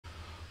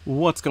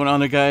What's going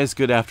on there, guys?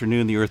 Good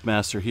afternoon. The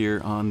Earthmaster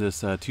here on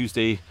this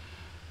Tuesday,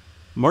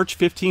 March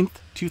 15th,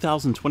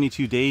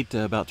 2022 date,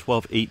 about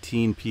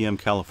 12:18 p.m.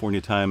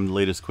 California time. The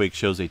latest quake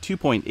shows a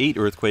 2.8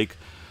 earthquake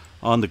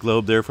on the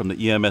globe there from the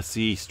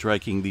EMSC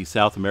striking the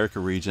South America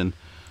region.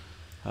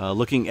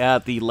 Looking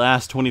at the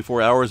last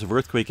 24 hours of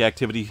earthquake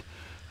activity,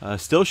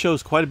 still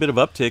shows quite a bit of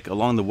uptick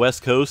along the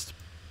west coast,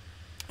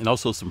 and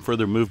also some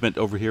further movement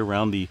over here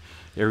around the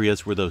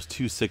areas where those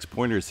two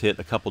 6-pointers hit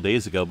a couple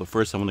days ago. But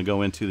first I want to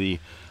go into the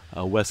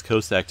west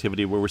coast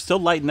activity, where we're still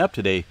lighting up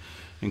today,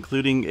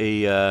 including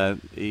a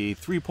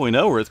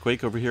 3.0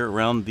 earthquake over here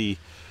around the,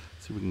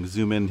 see if we can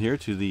zoom in here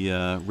to the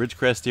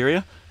Ridgecrest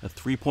area, a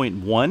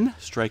 3.1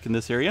 strike in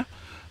this area,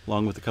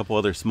 along with a couple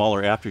other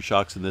smaller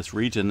aftershocks in this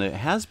region. It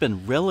has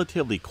been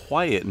relatively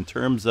quiet in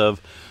terms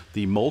of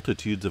the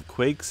multitudes of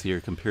quakes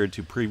here compared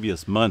to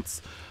previous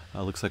months.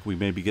 Looks like we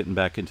may be getting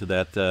back into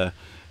that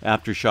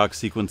aftershock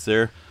sequence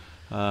there.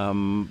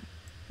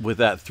 With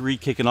that 3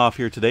 kicking off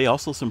here today.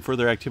 Also some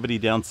further activity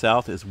down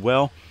south as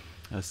well.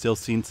 Still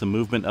seeing some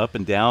movement up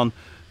and down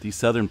the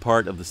southern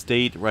part of the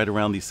state, right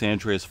around the San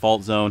Andreas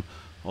fault zone.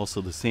 Also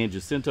the San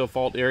Jacinto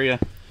fault area.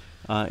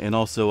 And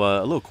also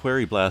a little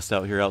query blast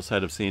out here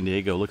outside of San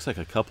Diego. Looks like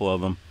a couple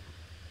of them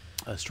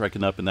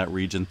striking up in that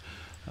region.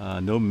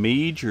 No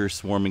major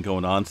swarming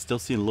going on. Still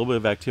seeing a little bit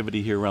of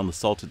activity here around the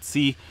Salted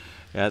Sea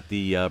at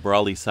the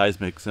Brawley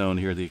seismic zone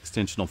here, the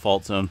extensional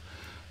fault zone.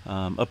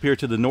 Up here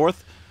to the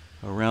north,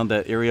 around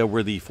that area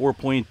where the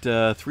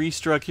 4.3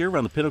 struck here,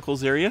 around the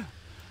Pinnacles area,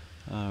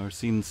 we're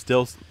seeing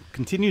still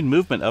continued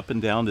movement up and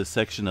down this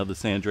section of the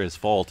San Andreas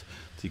Fault,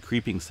 the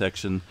creeping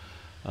section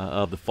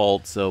of the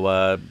fault.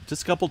 So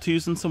just a couple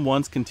 2s and some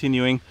 1s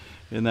continuing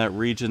in that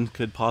region.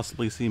 Could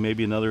possibly see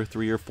maybe another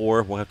 3 or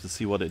 4. We'll have to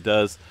see what it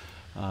does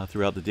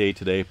throughout the day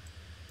today.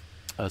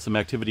 Some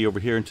activity over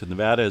here into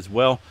Nevada as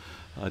well,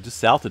 just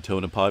south of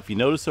Tonopah. If you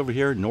notice over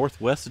here,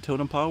 northwest of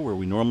Tonopah, where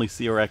we normally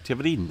see our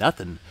activity,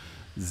 nothing.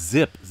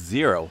 Zip,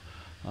 0.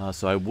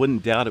 So I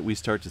wouldn't doubt it. We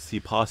start to see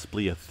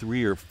possibly a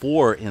 3 or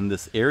 4 in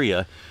this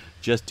area,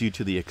 just due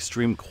to the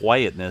extreme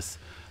quietness,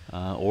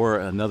 or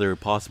another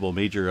possible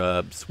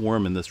major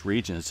swarm in this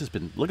region. It's just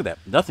been, look at that,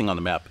 nothing on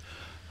the map.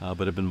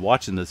 But I've been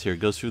watching this here. It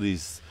goes through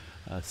these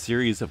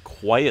series of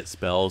quiet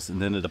spells,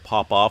 and then it'll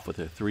pop off with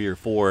a 3 or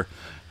 4,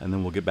 and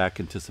then we'll get back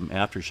into some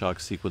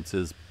aftershock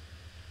sequences.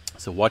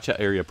 So watch that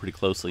area pretty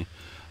closely.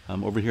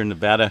 Over here in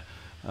Nevada,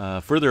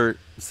 further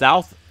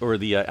south, or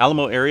the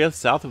Alamo area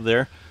south of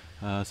there,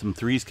 some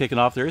 3s kicking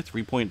off there,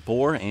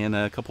 3.4, and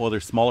a couple other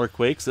smaller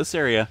quakes. This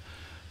area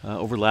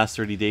over the last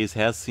 30 days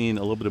has seen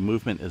a little bit of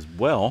movement as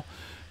well,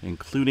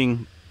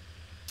 including,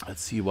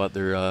 let's see what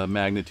their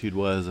magnitude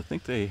was. I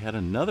think they had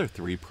another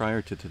 3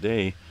 prior to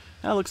today.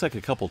 That looks like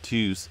a couple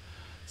 2s.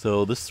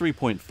 So this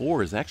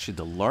 3.4 is actually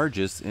the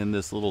largest in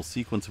this little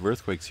sequence of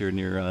earthquakes here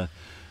near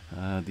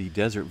the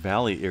Desert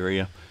Valley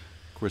area.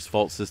 Of course,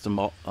 fault system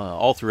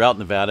all throughout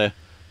Nevada.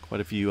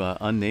 Quite a few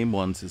unnamed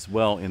ones as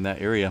well in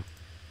that area.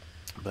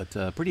 But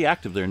pretty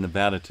active there in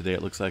Nevada today,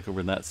 it looks like,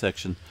 over in that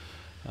section.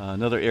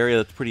 Another area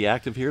that's pretty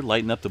active here,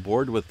 lighting up the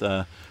board with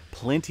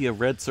plenty of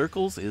red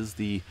circles, is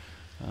the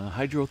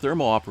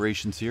hydrothermal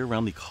operations here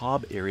around the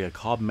Cobb area,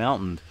 Cobb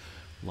Mountain.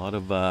 A lot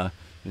of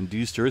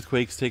induced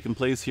earthquakes taking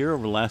place here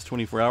over the last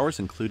 24 hours,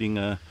 including,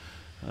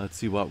 let's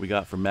see what we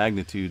got for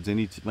magnitudes.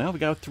 Well, we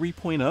got a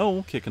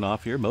 3.0 kicking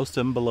off here, most of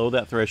them below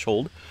that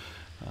threshold.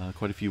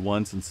 Quite a few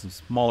 1s and some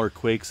smaller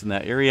quakes in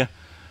that area,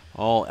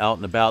 all out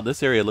and about.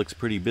 This area looks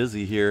pretty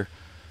busy here.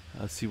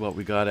 Let's see what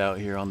we got out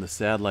here on the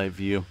satellite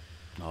view.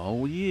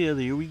 Oh yeah,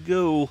 there we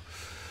go.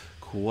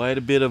 Quite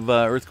a bit of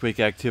earthquake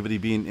activity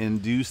being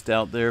induced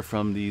out there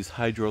from these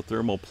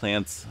hydrothermal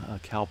plants.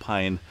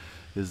 Calpine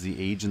is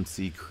the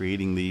agency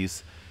creating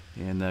these,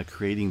 and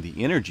creating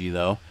the energy,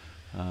 though,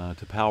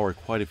 to power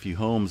quite a few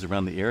homes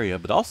around the area,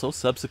 but also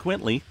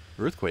subsequently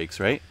earthquakes,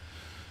 right?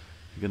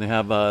 You're going to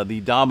have the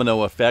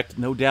domino effect,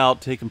 no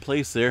doubt, taking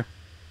place there.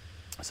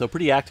 So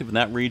pretty active in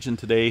that region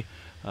today.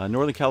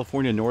 Northern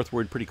California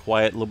northward, pretty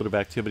quiet. A little bit of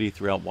activity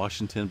throughout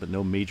Washington, but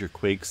no major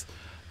quakes.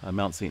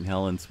 Mount St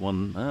Helens,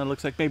 one,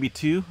 looks like maybe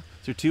 2. Is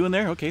there 2 in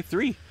there? Okay,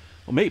 3.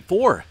 Well, maybe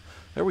 4.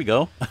 There we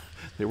go.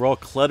 They were all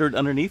cluttered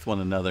underneath one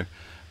another.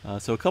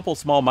 So a couple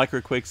small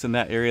microquakes in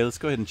that area. Let's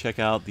go ahead and check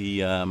out the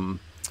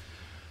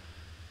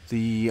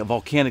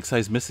volcanic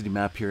seismicity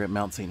map here at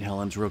Mount St.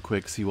 Helens real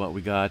quick, see what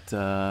we got.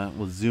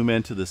 We'll zoom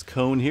into this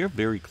cone here,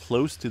 very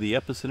close to the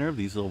epicenter of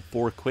these little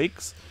 4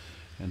 quakes,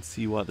 and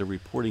see what they're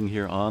reporting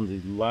here on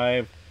the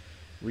live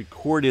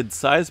recorded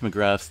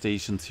seismograph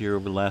stations here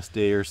over the last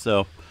day or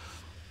so.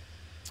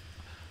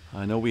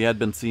 I know we had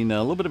been seeing a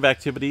little bit of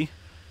activity,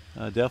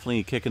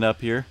 definitely kicking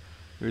up here.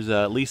 There's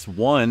at least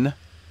 1.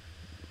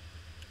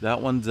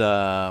 That one's,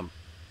 what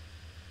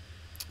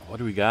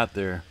do we got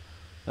there?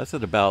 That's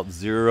at about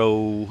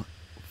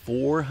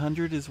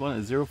 0400 is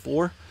what,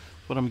 04?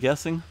 That's what I'm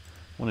guessing.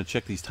 I want to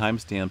check these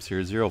timestamps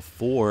here.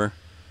 04.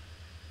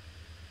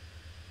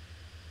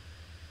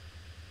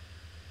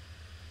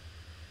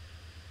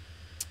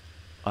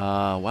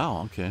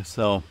 Wow, okay,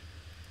 so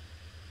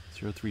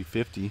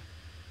 0350.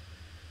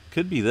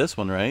 could be this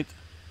one, right?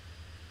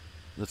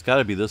 That's got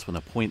to be this one,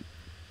 a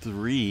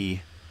 0.3.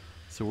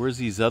 So where's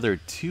these other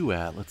two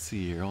at? Let's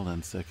see here. Hold on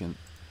a second.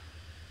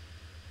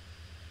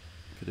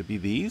 Could it be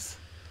these?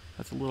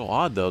 That's a little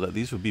odd, though, that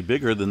these would be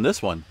bigger than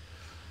this one.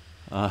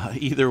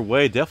 Either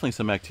way, definitely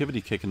some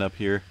activity kicking up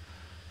here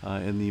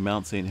in the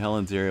Mount St.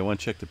 Helens area. I want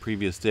to check the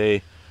previous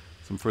day.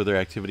 Some further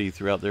activity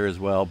throughout there as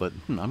well, but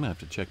I'm going to have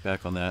to check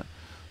back on that.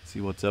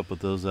 See what's up with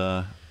those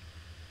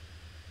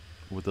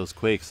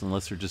quakes,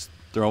 unless they're just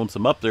throwing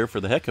some up there for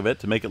the heck of it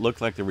to make it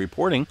look like they're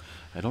reporting.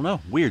 I don't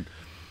know. Weird.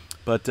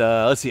 But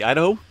let's see.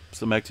 Idaho,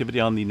 some activity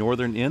on the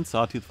northern end,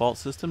 Sawtooth Fault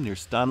System near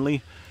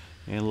Stanley.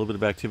 And a little bit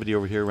of activity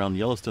over here around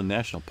Yellowstone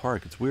National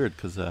Park. It's weird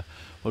because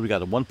what we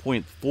got, a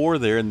 1.4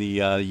 there in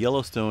the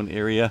Yellowstone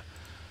area.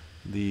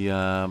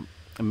 The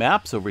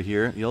maps over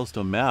here,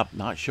 Yellowstone map,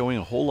 not showing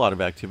a whole lot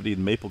of activity in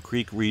the Maple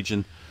Creek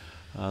region.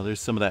 There's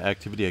some of that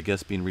activity, I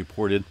guess, being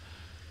reported.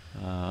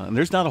 And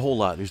there's not a whole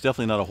lot. There's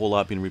definitely not a whole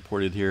lot being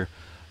reported here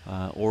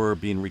or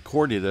being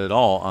recorded at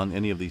all on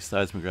any of these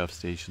seismograph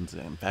stations.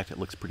 In fact, it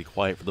looks pretty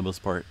quiet for the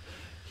most part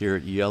here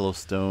at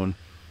Yellowstone.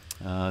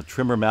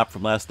 Trimmer map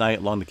from last night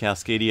along the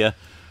Cascadia.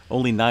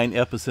 Only 9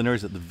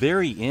 epicenters at the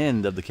very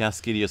end of the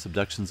Cascadia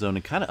subduction zone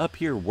and kind of up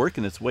here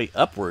working its way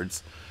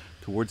upwards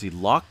towards the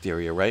locked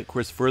area, right? Of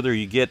course, further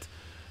you get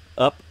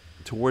up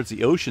towards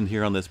the ocean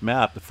here on this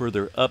map, the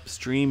further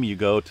upstream you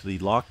go to the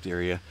locked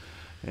area,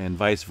 and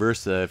vice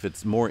versa. If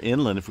it's more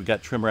inland, if we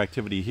got tremor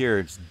activity here,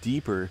 it's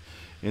deeper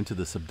into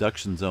the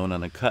subduction zone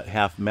on a cut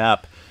half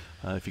map,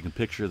 if you can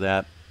picture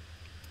that.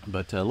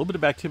 But a little bit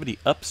of activity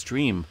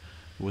upstream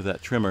with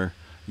that tremor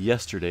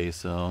yesterday,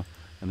 so,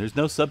 and there's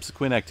no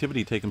subsequent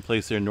activity taking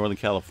place there in Northern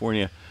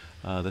California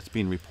that's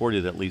being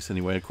reported, at least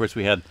anyway. Of course,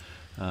 we had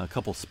a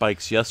couple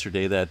spikes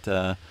yesterday that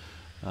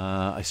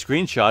I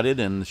screenshotted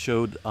and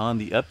showed on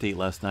the update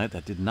last night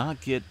that did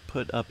not get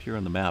put up here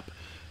on the map,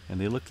 and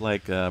they looked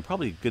like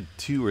probably a good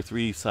 2 or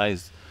 3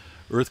 sized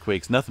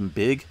earthquakes. Nothing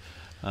big,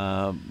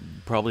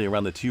 probably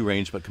around the 2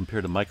 range, but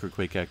compared to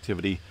microquake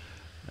activity,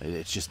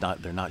 it's just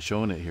not, they're not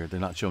showing it here. They're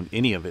not showing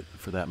any of it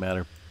for that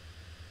matter.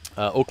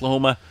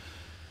 Oklahoma,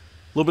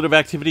 a little bit of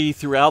activity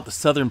throughout the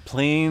southern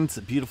plains.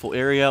 A beautiful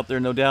area out there,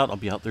 no doubt. I'll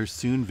be out there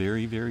soon,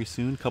 very, very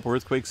soon. A couple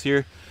earthquakes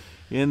here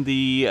in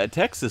the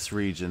Texas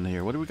region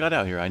here. What do we got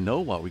out here? I know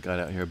what we got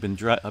out here.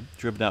 I've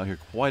driven out here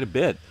quite a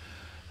bit.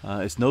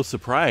 It's no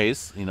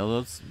surprise, you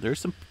know, there's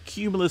some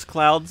cumulus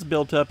clouds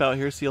built up out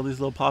here. See all these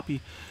little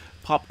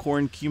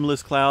popcorn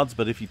cumulus clouds?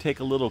 But if you take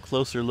a little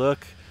closer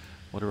look,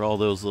 what are all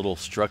those little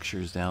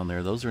structures down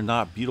there? Those are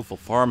not beautiful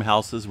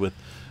farmhouses with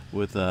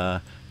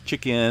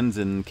chickens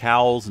and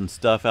cows and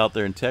stuff out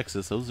there in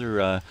Texas. Those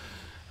are,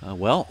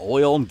 well,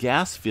 oil and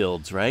gas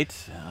fields, right?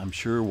 I'm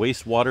sure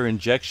wastewater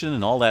injection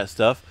and all that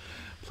stuff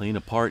playing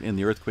a part in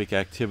the earthquake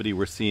activity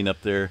we're seeing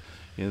up there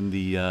in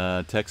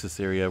the Texas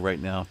area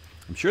right now.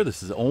 I'm sure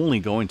this is only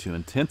going to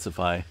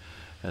intensify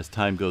as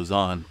time goes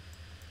on.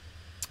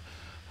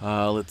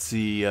 Let's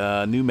see,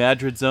 New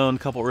Madrid zone, a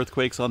couple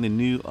earthquakes on the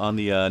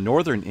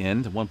northern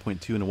end,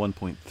 1.2 and a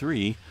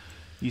 1.3.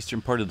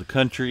 Eastern part of the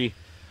country.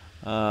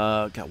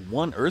 Got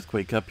one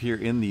earthquake up here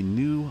in the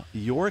New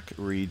York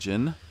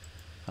region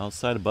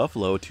outside of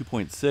Buffalo,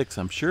 2.6.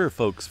 I'm sure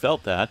folks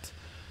felt that.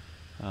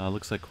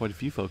 Looks like quite a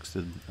few folks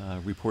did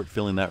report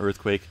feeling that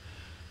earthquake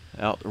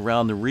out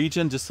around the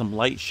region. Just some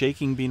light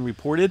shaking being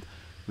reported.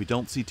 We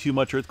don't see too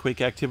much earthquake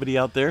activity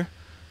out there,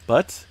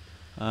 but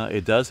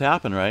it does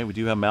happen, right? We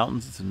do have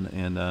mountains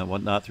and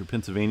whatnot through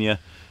Pennsylvania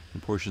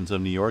and portions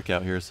of New York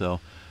out here, so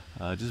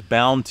just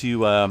bound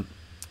to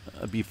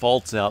be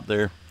faults out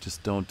there.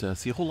 Just don't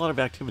see a whole lot of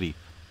activity.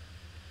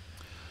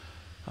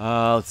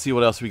 Let's see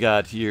what else we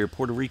got here.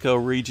 Puerto Rico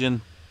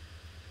region.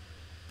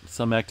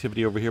 Some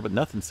activity over here, but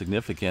nothing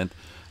significant.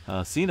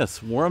 Seeing a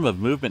swarm of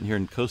movement here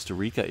in Costa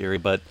Rica area,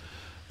 but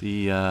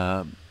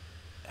the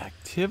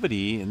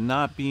activity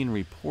not being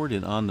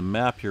reported on the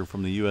map here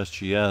from the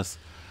USGS.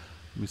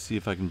 Let me see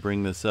if I can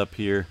bring this up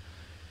here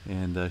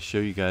and show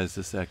you guys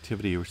this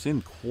activity. We're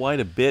seeing quite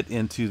a bit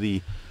into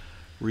the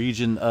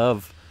region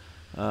of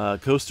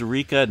Costa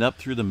Rica and up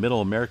through the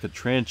Middle America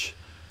Trench.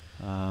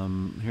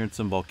 Hearing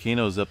some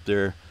volcanoes up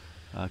there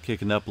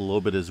kicking up a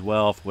little bit as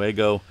well.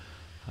 Fuego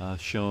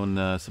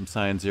shown some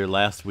signs there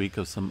last week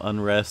of some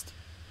unrest.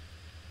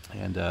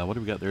 And what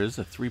do we got there? This is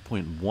a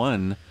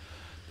 3.1.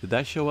 Did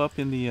that show up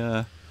in the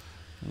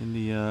on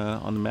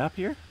the map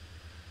here?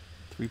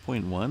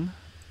 3.1.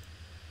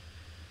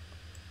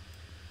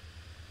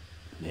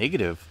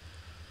 Negative.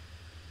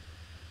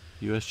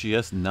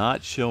 USGS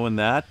not showing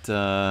that,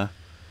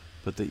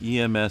 but the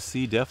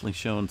EMSC definitely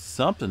showing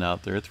something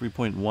out there.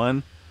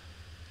 3.1.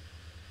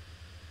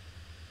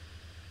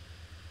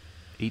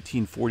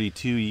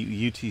 1842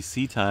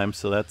 UTC time,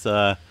 so that's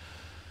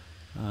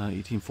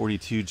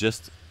 1842,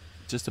 just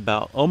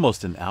about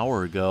almost an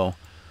hour ago.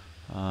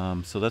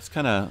 So that's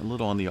kind of a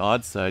little on the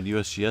odd side.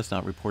 USGS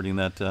not reporting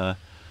that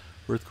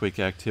earthquake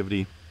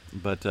activity,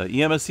 but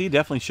EMSC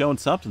definitely showing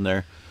something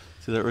there.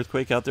 See that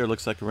earthquake out there?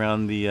 Looks like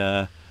around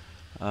the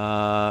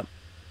kind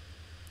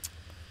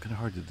of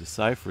hard to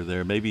decipher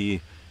there. Maybe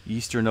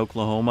eastern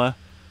Oklahoma,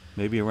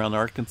 maybe around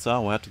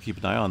Arkansas. We'll have to keep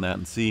an eye on that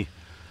and see.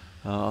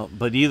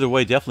 But either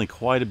way, definitely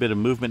quite a bit of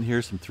movement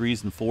here, some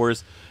 3s and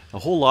 4s. A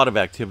whole lot of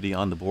activity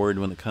on the board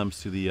when it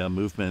comes to the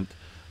movement,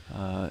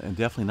 and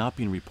definitely not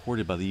being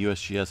reported by the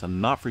USGS.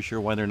 I'm not for sure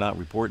why they're not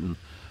reporting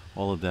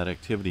all of that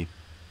activity.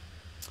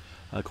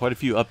 Quite a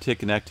few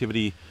uptick in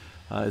activity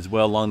as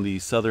well along the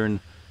southern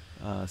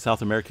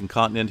South American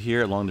continent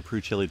here, along the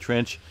Peru-Chile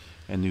Trench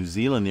and New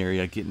Zealand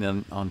area,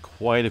 getting on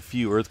quite a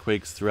few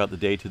earthquakes throughout the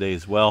day today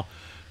as well,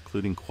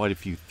 including quite a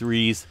few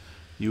 3s.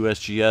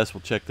 USGS,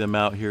 we'll check them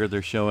out here.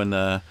 They're showing,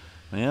 well,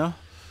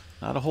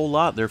 not a whole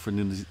lot there for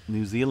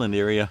New Zealand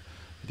area.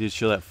 It did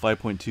show that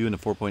 5.2 and a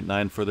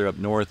 4.9 further up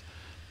north,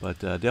 but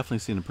definitely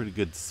seeing a pretty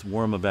good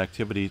swarm of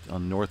activity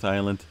on North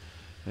Island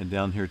and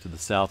down here to the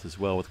south as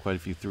well, with quite a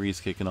few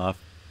 3s kicking off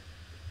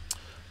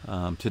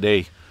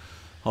today.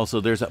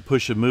 Also, there's that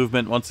push of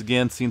movement. Once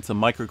again, seen some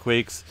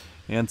microquakes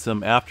and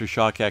some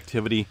aftershock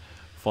activity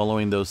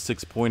following those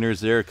 6-pointers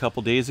there a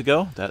couple days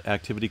ago. That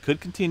activity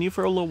could continue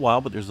for a little while,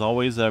 but there's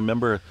always, I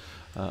remember,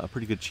 a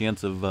pretty good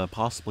chance of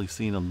possibly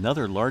seeing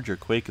another larger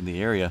quake in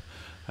the area.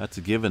 That's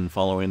a given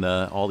following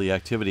all the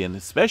activity, and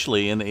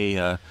especially in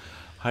a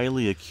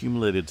highly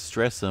accumulated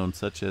stress zone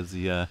such as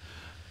the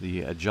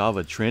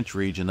Java Trench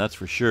region, that's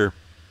for sure.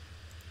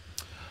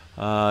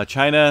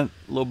 China,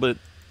 a little bit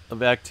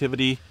of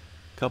activity,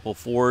 a couple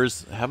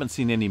 4s. Haven't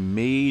seen any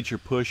major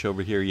push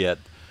over here yet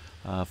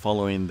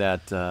following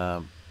that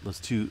those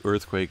 2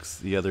 earthquakes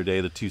the other day,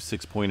 the 2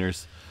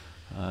 6-pointers.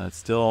 It's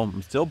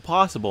still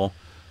possible.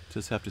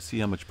 Just have to see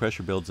how much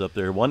pressure builds up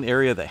there. One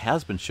area that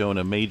has been showing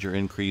a major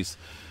increase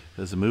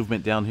is a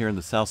movement down here in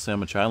the South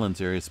Sandwich Islands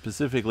area,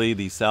 specifically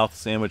the South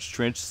Sandwich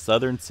Trench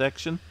southern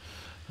section.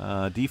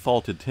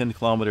 Defaulted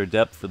 10-kilometer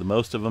depth for the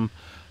most of them,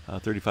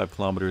 35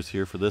 kilometers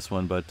here for this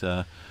one,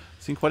 but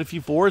seen quite a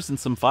few 4s and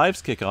some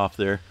 5s kick off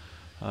there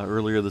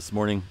earlier this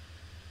morning.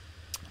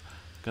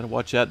 Got to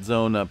watch that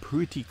zone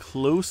pretty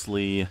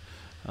closely.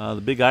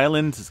 The Big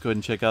Island, let's go ahead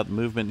and check out the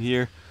movement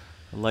here.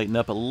 Lighten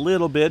up a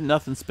little bit,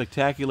 nothing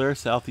spectacular.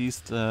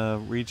 Southeast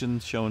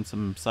region showing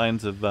some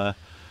signs of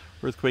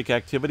earthquake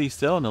activity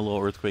still, and a little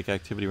earthquake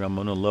activity around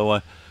Mauna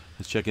Loa.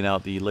 Let's checking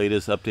out the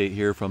latest update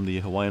here from the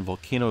Hawaiian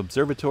Volcano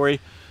Observatory,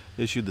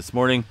 issued this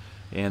morning,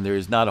 and there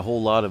is not a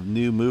whole lot of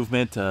new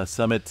movement.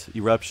 Summit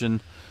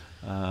eruption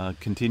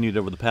continued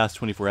over the past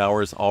 24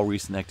 hours. All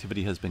recent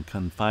activity has been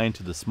confined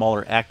to the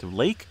smaller active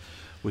lake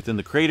within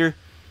the crater.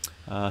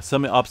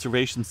 Summit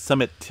observations,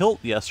 summit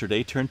tilt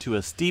yesterday turned to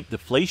a steep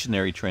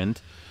deflationary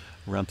trend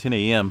around 10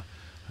 a.m.,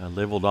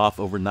 leveled off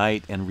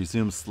overnight and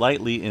resumed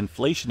slightly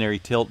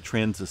inflationary tilt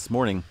trends this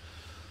morning.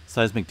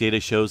 Seismic data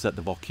shows that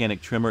the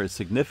volcanic tremor is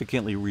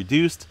significantly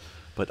reduced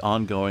but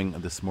ongoing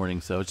this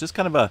morning. So it's just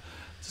kind of a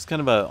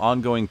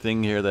ongoing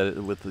thing here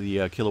that with the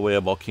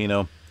Kilauea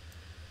volcano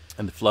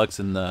and the flux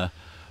and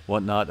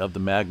whatnot of the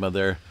magma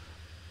there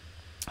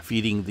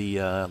feeding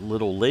the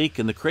little lake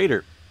and the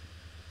crater.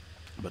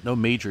 But no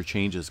major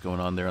changes going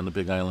on there on the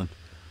Big Island.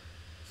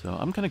 So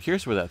I'm kind of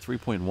curious where that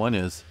 3.1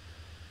 is.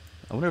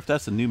 I wonder if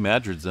that's the new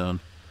Madrid zone.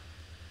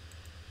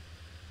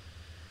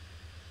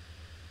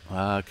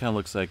 Kind of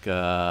looks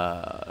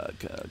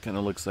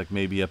like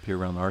maybe up here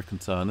around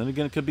Arkansas. And then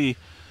again, it could be.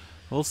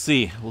 We'll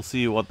see. We'll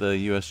see what the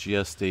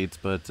USGS states.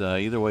 But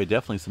either way,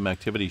 definitely some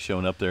activity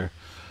showing up there.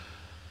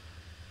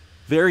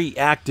 Very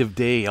active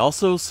day.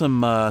 Also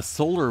some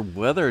solar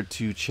weather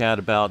to chat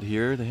about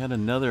here. They had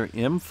another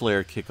M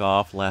flare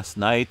kickoff last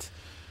night.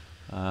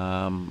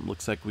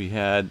 Looks like we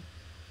had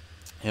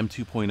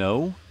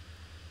M2.0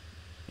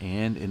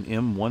 and an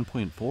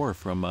M1.4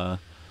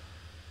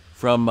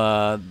 from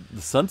the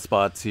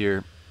sunspots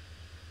here.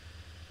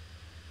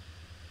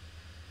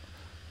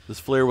 This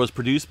flare was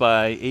produced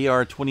by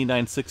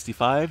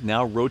AR-2965,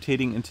 now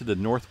rotating into the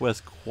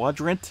northwest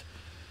quadrant.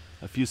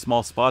 A few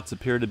small spots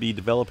appear to be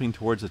developing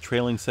towards the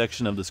trailing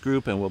section of this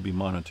group and will be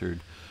monitored.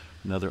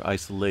 Another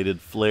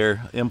isolated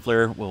flare, M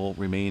flare, will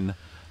remain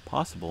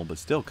possible, but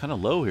still kind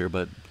of low here.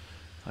 But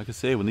like I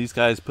say, when these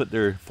guys put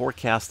their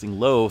forecasting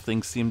low,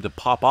 things seem to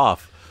pop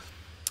off.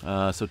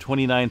 So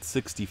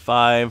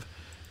 2965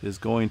 is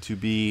going to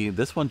be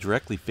this one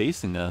directly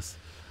facing us.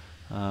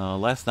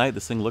 Last night,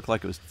 this thing looked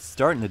like it was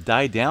starting to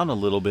die down a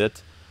little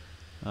bit.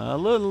 A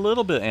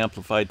little bit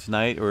amplified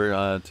tonight,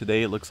 or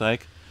today it looks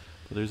like.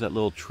 But there's that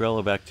little trail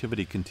of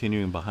activity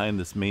continuing behind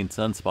this main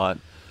sunspot.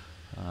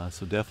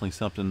 So definitely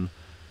something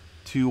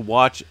to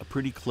watch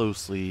pretty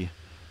closely.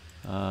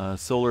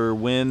 Solar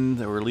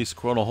wind, or at least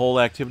coronal hole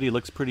activity,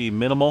 looks pretty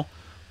minimal.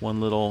 One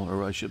little,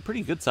 or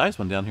pretty good sized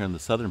one down here in the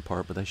southern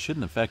part, but that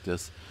shouldn't affect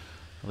us.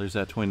 Well, there's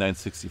that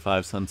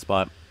 2965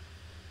 sunspot.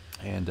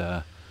 And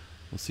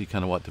we'll see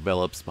kind of what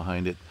develops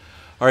behind it.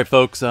 All right,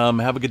 folks,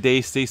 have a good day.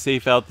 Stay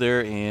safe out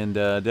there, and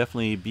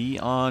definitely be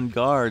on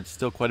guard.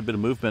 Still quite a bit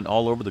of movement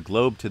all over the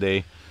globe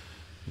today,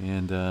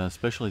 and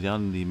especially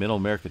down in the Middle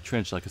America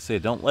Trench. Like I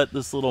said, don't let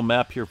this little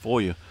map here fool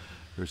you.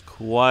 There's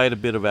quite a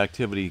bit of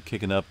activity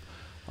kicking up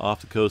off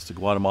the coast of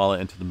Guatemala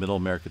into the Middle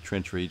America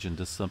Trench region.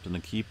 Just something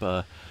to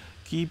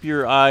keep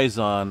your eyes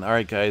on. All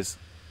right, guys,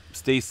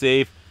 stay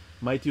safe.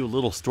 Might do a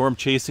little storm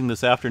chasing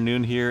this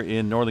afternoon here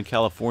in Northern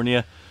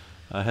California.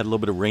 Had a little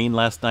bit of rain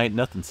last night,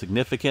 nothing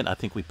significant. I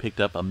think we picked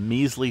up a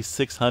measly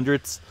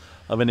 0.06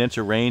 of an inch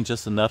of rain,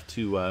 just enough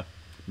to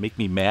make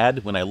me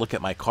mad when I look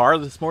at my car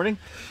this morning.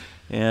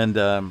 And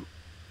yeah,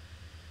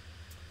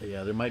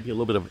 there might be a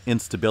little bit of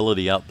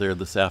instability out there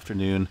this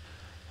afternoon.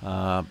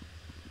 Got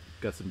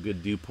some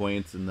good dew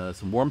points and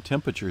some warm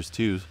temperatures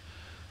too.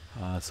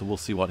 So we'll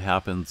see what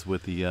happens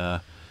with the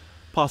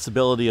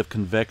possibility of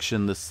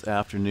convection this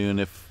afternoon.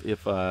 If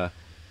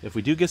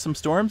we do get some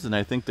storms, and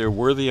I think they're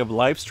worthy of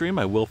live stream,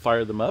 I will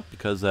fire them up,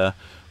 because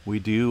we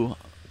do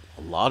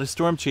a lot of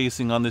storm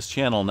chasing on this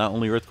channel. Not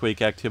only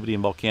earthquake activity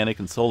and volcanic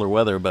and solar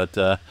weather,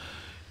 but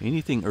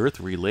anything earth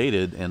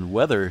related, and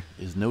weather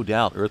is no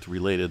doubt earth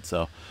related.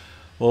 So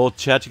we'll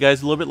chat to you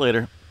guys a little bit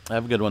later.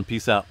 Have a good one.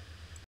 Peace out.